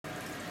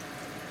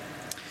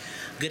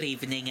Good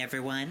evening,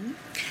 everyone.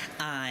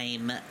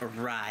 I'm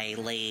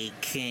Riley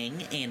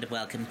King, and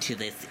welcome to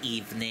this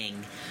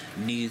evening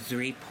news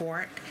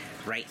report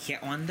right here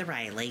on the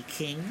Riley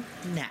King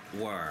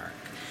Network.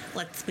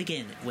 Let's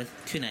begin with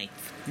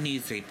tonight's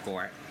news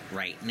report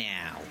right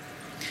now.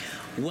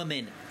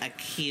 Woman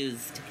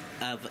accused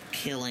of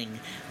killing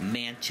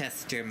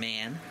Manchester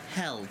man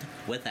held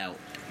without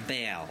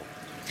bail.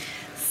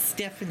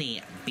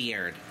 Stephanie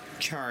Beard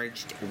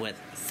charged with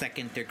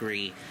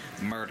second-degree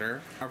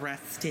murder,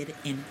 arrested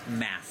in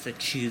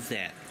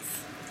Massachusetts.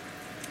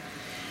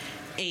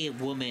 A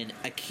woman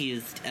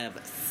accused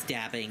of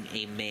stabbing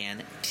a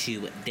man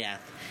to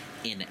death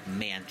in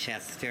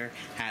Manchester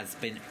has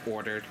been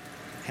ordered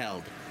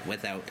held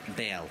without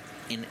bail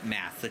in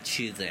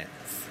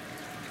Massachusetts.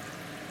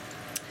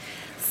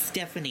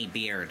 Stephanie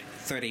Beard,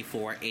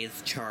 34,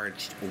 is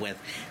charged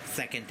with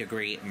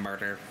second-degree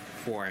murder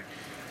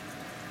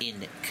in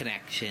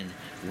connection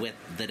with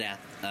the death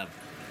of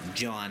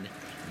John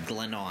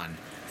Glennon,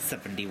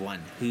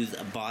 71, whose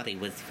body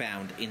was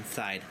found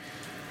inside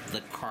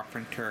the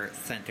Carpenter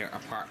Center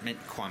apartment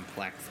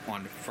complex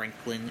on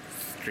Franklin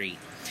Street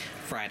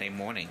Friday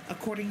morning,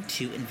 according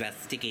to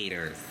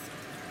investigators.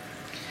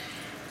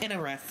 An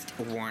arrest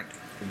warrant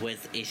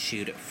was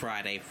issued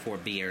Friday for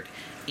Beard,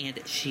 and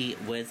she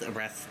was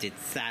arrested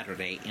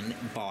Saturday in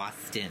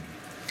Boston.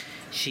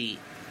 She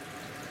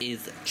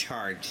is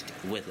charged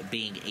with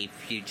being a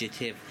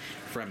fugitive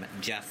from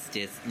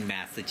justice in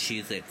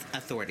Massachusetts,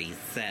 authorities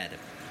said.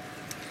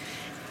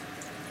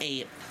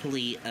 A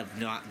plea of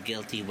not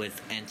guilty was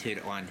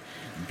entered on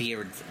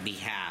Beard's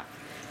behalf.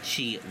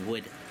 She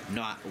would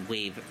not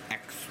waive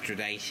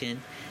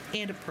extradition,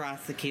 and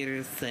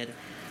prosecutors said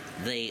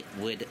they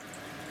would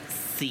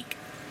seek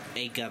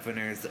a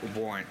governor's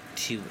warrant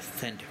to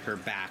send her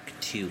back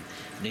to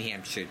New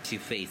Hampshire to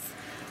face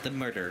the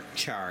murder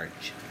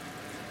charge.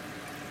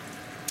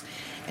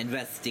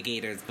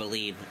 Investigators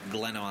believe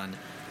Glennon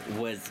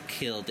was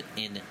killed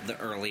in the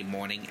early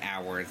morning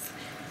hours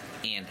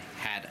and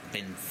had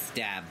been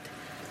stabbed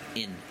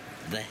in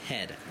the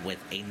head with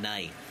a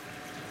knife.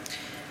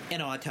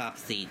 An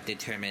autopsy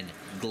determined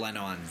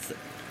Glennon's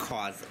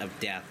cause of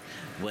death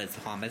was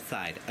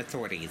homicide,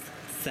 authorities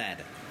said.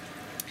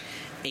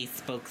 A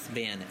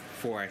spokesman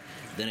for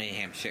the New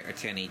Hampshire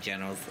Attorney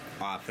General's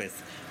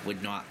office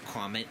would not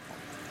comment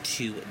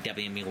to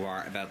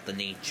WMUR about the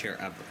nature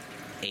of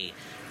a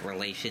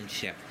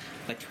relationship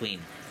between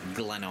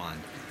Glennon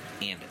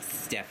and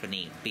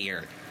Stephanie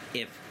Beard,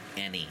 if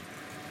any.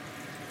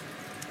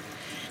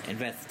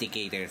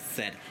 Investigators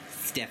said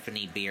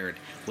Stephanie Beard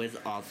was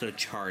also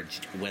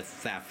charged with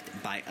theft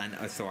by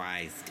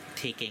unauthorized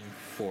taking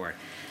for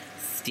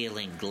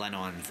stealing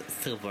Glennon's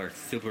silver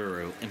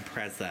Subaru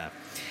Impreza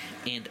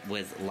and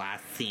was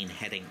last seen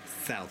heading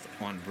south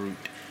on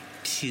Route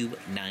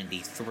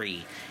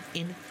 293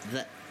 in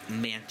the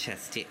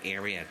Manchester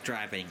area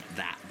driving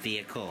that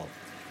vehicle.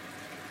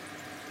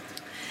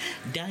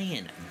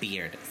 Diane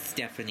Beard,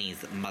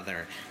 Stephanie's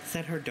mother,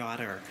 said her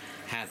daughter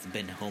has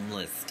been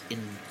homeless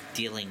and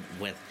dealing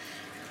with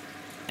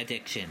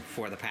addiction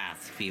for the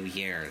past few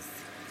years.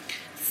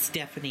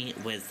 Stephanie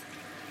was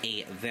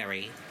a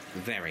very,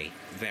 very,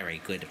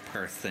 very good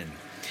person,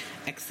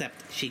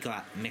 except she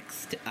got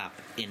mixed up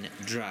in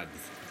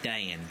drugs,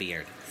 Diane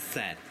Beard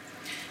said.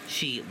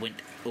 She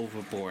went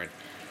overboard,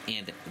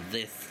 and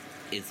this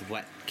is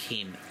what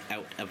came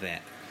out of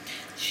it.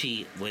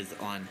 She was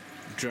on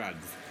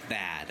drugs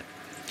bad,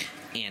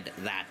 and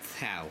that's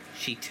how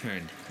she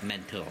turned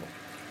mental.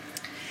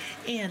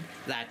 And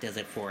that does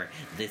it for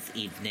this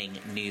evening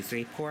news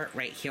report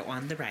right here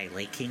on the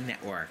Riley King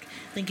Network.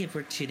 Thank you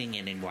for tuning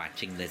in and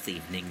watching this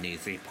evening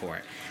news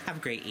report. Have a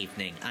great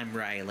evening. I'm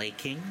Riley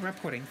King,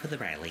 reporting for the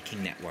Riley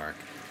King Network.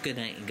 Good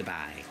night and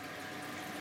goodbye.